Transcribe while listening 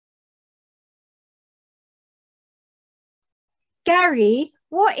Garry,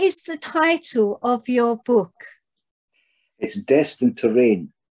 what is the title of your book? It's Destined to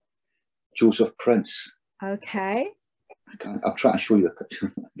Reign, Joseph Prince. Okay. I'm trying to show you the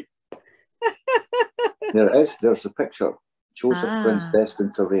picture. There it is. There's the picture. Joseph Prince,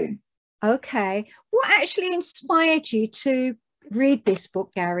 Destined to Reign. Okay. What actually inspired you to read this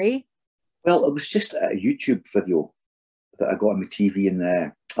book, Garry? Well, it was just a YouTube video that I got on my TV in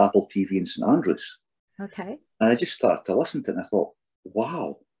Apple TV in St Andrews. Okay. And I just started to listen to it and I thought,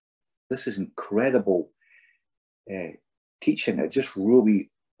 wow, this is incredible teaching. It just really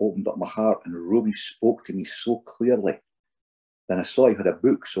opened up my heart and really spoke to me so clearly. Then I saw he had a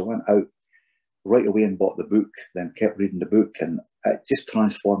book, so I went out right away and bought the book, then kept reading the book, and it just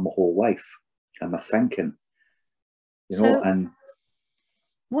transformed my whole life and my thinking, know. And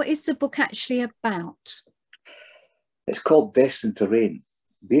what is the book actually about? It's called Destined to Reign.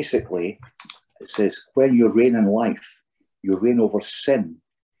 Basically, it says, when you reign in life, you reign over sin,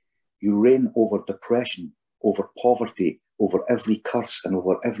 you reign over depression, over poverty, over every curse and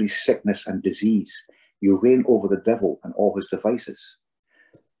over every sickness and disease. You reign over the devil and all his devices.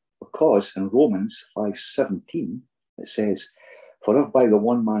 Because in Romans 5:17, it says, for if by the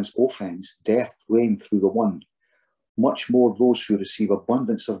one man's offence death reigned through the one, much more those who receive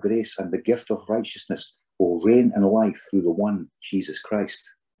abundance of grace and the gift of righteousness will reign in life through the one, Jesus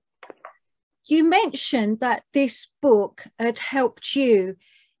Christ. You mentioned that this book had helped you.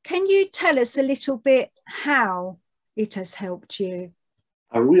 Can you tell us a little bit how it has helped you?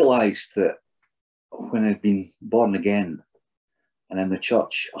 I realised that when I'd been born again and in the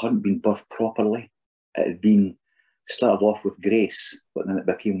church, I hadn't been birthed properly. It had been started off with grace, but then it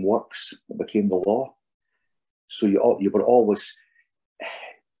became works, it became the law. So you were always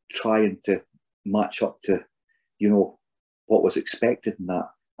trying to match up to, what was expected in that.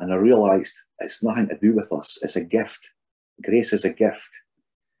 And I realised it's nothing to do with us. It's a gift. Grace is a gift.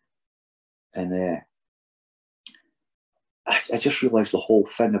 And I just realised the whole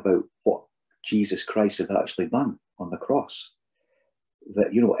thing about what Jesus Christ had actually done on the cross.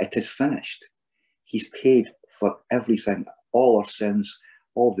 That, it is finished. He's paid for everything, all our sins,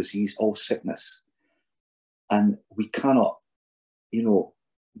 all disease, all sickness. And we cannot,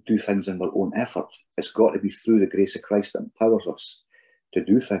 do things in our own effort. It's got to be through the grace of Christ that empowers us to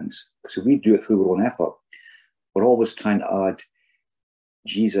do things. Because if we do it through our own effort, we're always trying to add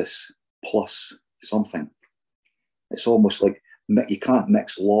Jesus plus something. It's almost like you can't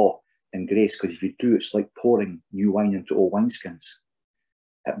mix law and grace, because if you do, it's like pouring new wine into old wineskins.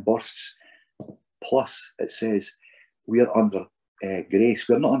 It bursts. Plus, it says we are under grace.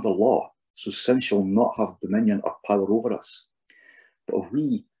 We're not under law, so sin shall not have dominion or power over us. But if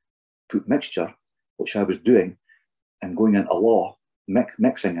we put mixture, which I was doing, and going into law,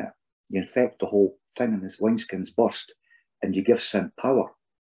 mixing it, you infect the whole thing and this wineskins burst, and you give sin power.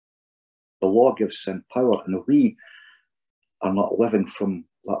 The law gives sin power, and if we are not living from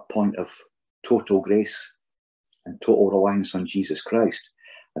that point of total grace and total reliance on Jesus Christ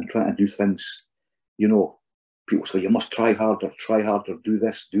and trying to do things, people say, you must try harder, do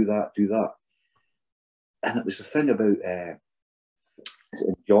this, do that, do that. And it was the thing about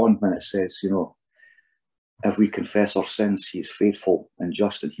in John when it says, if we confess our sins, he is faithful and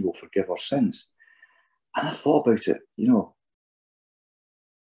just and he will forgive our sins. And I thought about it,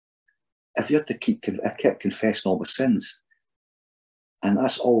 if you had to I kept confessing all my sins, and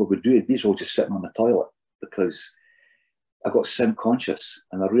that's all I would do. These were all just sitting on the toilet, because I got sin conscious,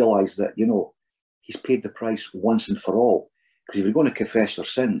 and I realised that, he's paid the price once and for all. Because if you're going to confess your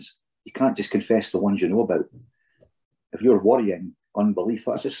sins, you can't just confess the ones you know about. If you're worrying, unbelief,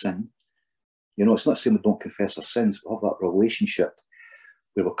 that's a sin. It's not saying we don't confess our sins. We have that relationship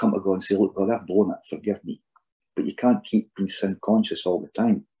where we'll come to God and say, look, God, I've blown it, forgive me. But you can't keep being sin conscious all the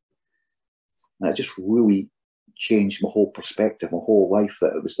time. And it just really changed my whole perspective, my whole life,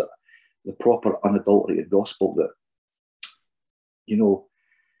 that it was the proper unadulterated gospel that,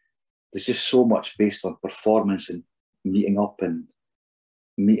 there's just so much based on performance and meeting up and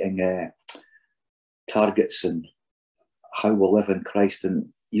meeting targets and how we live in Christ. And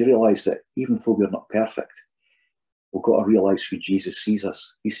you realise that even though we're not perfect, we've got to realise who Jesus sees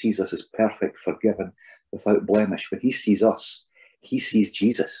us. He sees us as perfect, forgiven, without blemish. When he sees us, he sees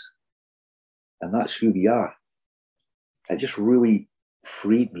Jesus. And that's who we are. It just really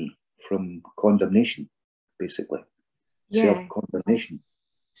freed me from condemnation, basically. Yeah. Self-condemnation.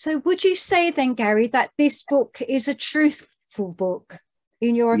 So would you say then, Garry, that this book is a truthful book,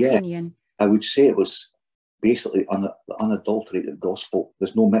 in your opinion? I would say it was basically the unadulterated gospel.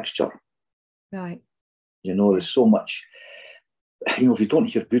 There's no mixture. Right. There's so much. If you don't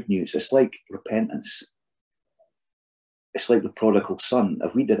hear good news, it's like repentance. it's like the prodigal son.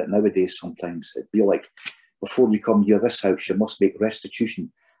 If we did it nowadays, sometimes it'd be like, before you come to this house, you must make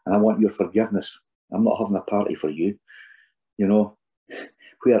restitution, and I want your forgiveness. I'm not having a party for you, you know.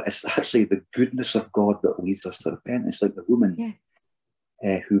 Where it's actually the goodness of God that leads us to repentance, like the woman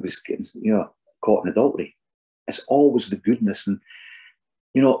who was getting, caught in adultery. It's always the goodness. And,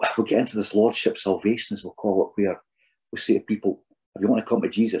 we'll get into this lordship salvation, as we'll call it, where we say to people, if you want to come to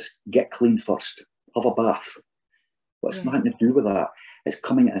Jesus, get clean first, have a bath. But it's nothing to do with that. It's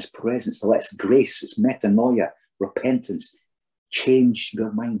coming in his presence. So it's grace, it's metanoia, repentance. Change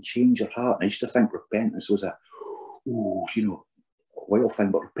your mind, change your heart. And I used to think repentance was a wild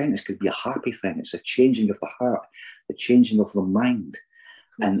thing, but repentance could be a happy thing. It's a changing of the heart, the changing of the mind.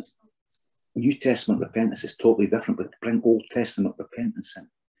 And New Testament repentance is totally different, but bring Old Testament repentance in.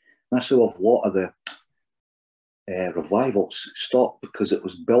 That's how a lot of the revivals stopped, because it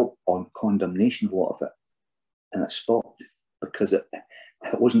was built on condemnation, a lot of it. And it stopped because it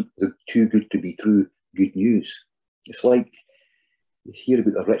wasn't the too good to be true good news. It's like you hear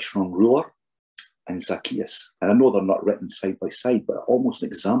about the rich young ruler and Zacchaeus. And I know they're not written side by side, but almost an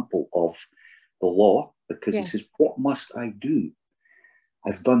example of the law, because he says, what must I do?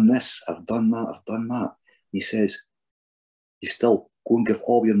 I've done this, I've done that, I've done that. He says, you still go and give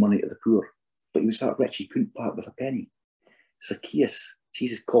all your money to the poor. But he was that rich, he couldn't part with a penny. Zacchaeus,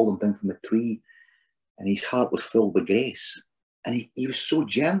 Jesus called him down from the tree, and his heart was filled with grace. And he was so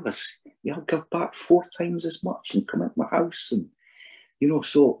generous. I'll give back 4 times as much and come into my house. And,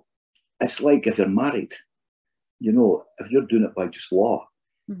 so it's like if you're married, if you're doing it by just law,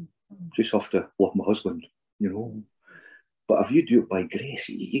 just have to love my husband, But if you do it by grace,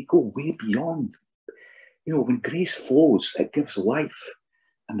 you go way beyond. When grace flows, it gives life.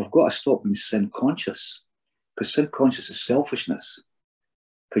 And we've got to stop being sin conscious, because sin conscious is selfishness,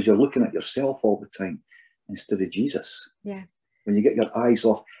 because you're looking at yourself all the time instead of Jesus. Yeah. When you get your eyes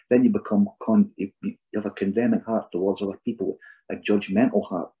off, then you become, you have a condemning heart towards other people, a judgmental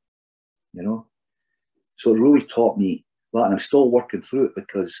heart, So it really taught me that, and I'm still working through it,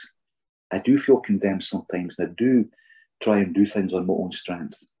 because I do feel condemned sometimes, and I do try and do things on my own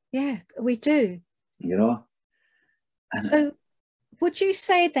strength. Yeah, we do. And so would you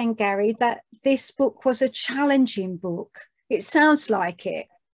say then, Garry, that this book was a challenging book? It sounds like it.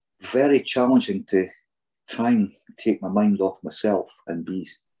 Very challenging to try and take my mind off myself and be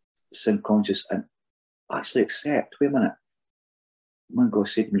sin conscious and actually accept, wait a minute, my God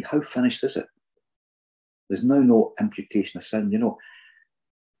said to me, how finished is it? There's now no imputation of sin,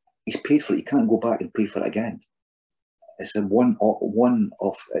 He's paid for it, he can't go back and pay for it again. It's a one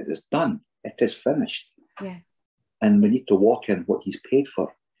off, it is done, it is finished. Yeah. And we need to walk in what he's paid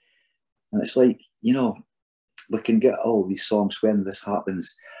for. And it's like, we can get all these songs, when this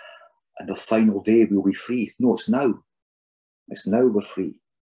happens, and the final day we'll be free. No, it's now. It's now we're free.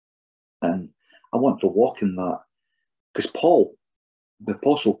 And I want to walk in that. Because Paul, the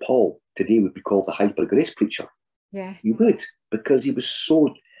Apostle Paul, today would be called the hyper grace preacher. Yeah. He would, because he was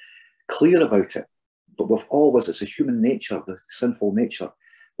so clear about it. But with always, it's a human nature, the sinful nature,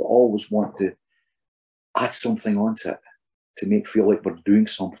 we always want to add something onto it to make feel like we're doing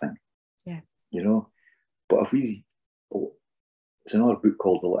something. Yeah. But if we, there's another book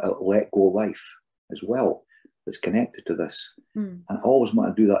called Let Go Life as well, that's connected to this. And I always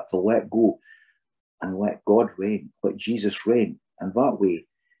want to do that, to let go and let God reign, let Jesus reign. And that way,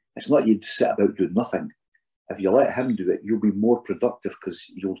 it's not you sit about doing nothing. If you let him do it, you'll be more productive, because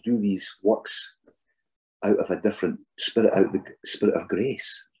you'll do these works out of a different spirit, out of the spirit of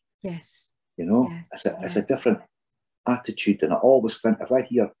grace. Yes. It's a different attitude. And I always think, if I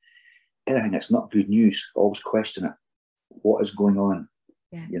hear anything that's not good news, I always question it. What is going on?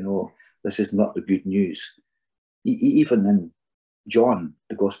 Yeah. This is not the good news. Even in John,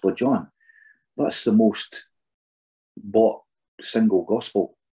 the Gospel of John, that's the most bought single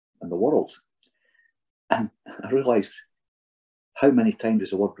gospel in the world. And I realised how many times is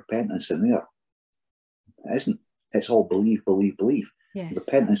the word repentance in there? It isn't. It's all believe, believe, believe. Yes.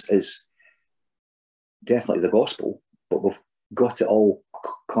 Repentance is definitely the gospel, but we've got it all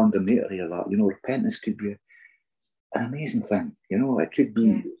condemnatory of that. Repentance could be an amazing thing. It could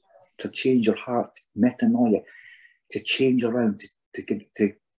be to change your heart, metanoia, to change around,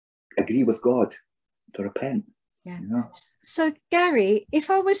 to agree with God, to repent. Yeah. So, Garry, if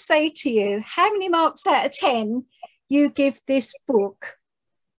I was say to you, how many marks out of 10 you give this book,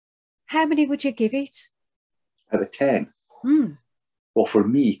 how many would you give it? Out of 10? Well, for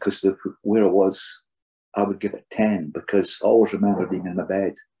me, because where I was, I would give it 10, because I always remember being in my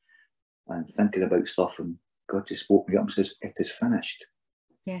bed and thinking about stuff, and God just woke me up and says, it is finished.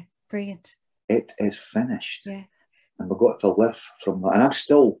 Yeah, brilliant. It is finished. Yeah. And we've got to live from that. And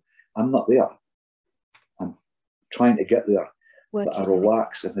I'm not there. I'm trying to get there. But I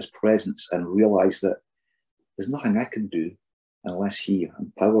relax in his presence and realise that there's nothing I can do unless he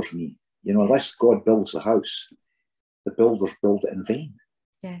empowers me. You know, unless God builds the house, the builders build it in vain.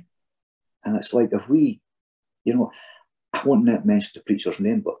 Yeah. And it's like, if we, you know, I won't mention the preacher's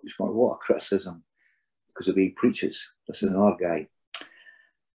name, but he's got a lot of criticism because of the way he preaches. This is another guy.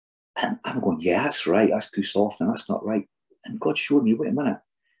 And I'm going, yeah, that's right. That's too soft and that's not right. And God showed me, wait a minute.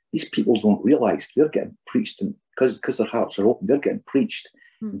 These people don't realise they're getting preached, and because their hearts are open, they're getting preached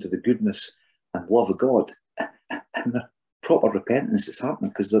into the goodness and love of God. And the proper repentance is happening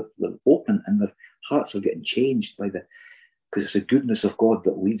because they're open and their hearts are getting changed because it's the goodness of God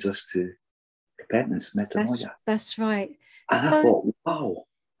that leads us to repentance, metanoia. That's right. And I thought, wow,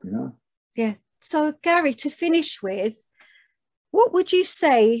 you know. Yeah. So, Garry, to finish with, what would you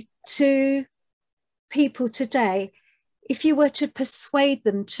say to people today if you were to persuade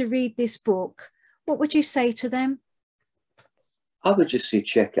them to read this book? What would you say to them? I would just say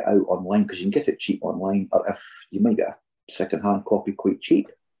check it out online because you can get it cheap online, or if you might get a second-hand copy quite cheap.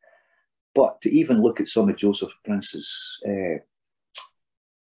 But to even look at some of Joseph Prince's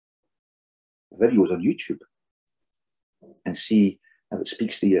videos on YouTube and see how it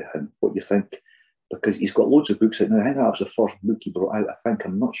speaks to you and what you think, because he's got loads of books out now. I think that was the first book he brought out.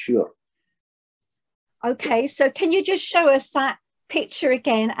 I'm not sure. Okay, so can you just show us that picture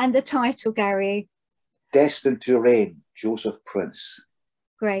again and the title, Garry? Destined to Reign, Joseph Prince.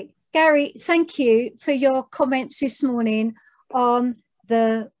 Great. Garry, thank you for your comments this morning on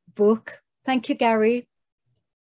the book. Thank you, Garry.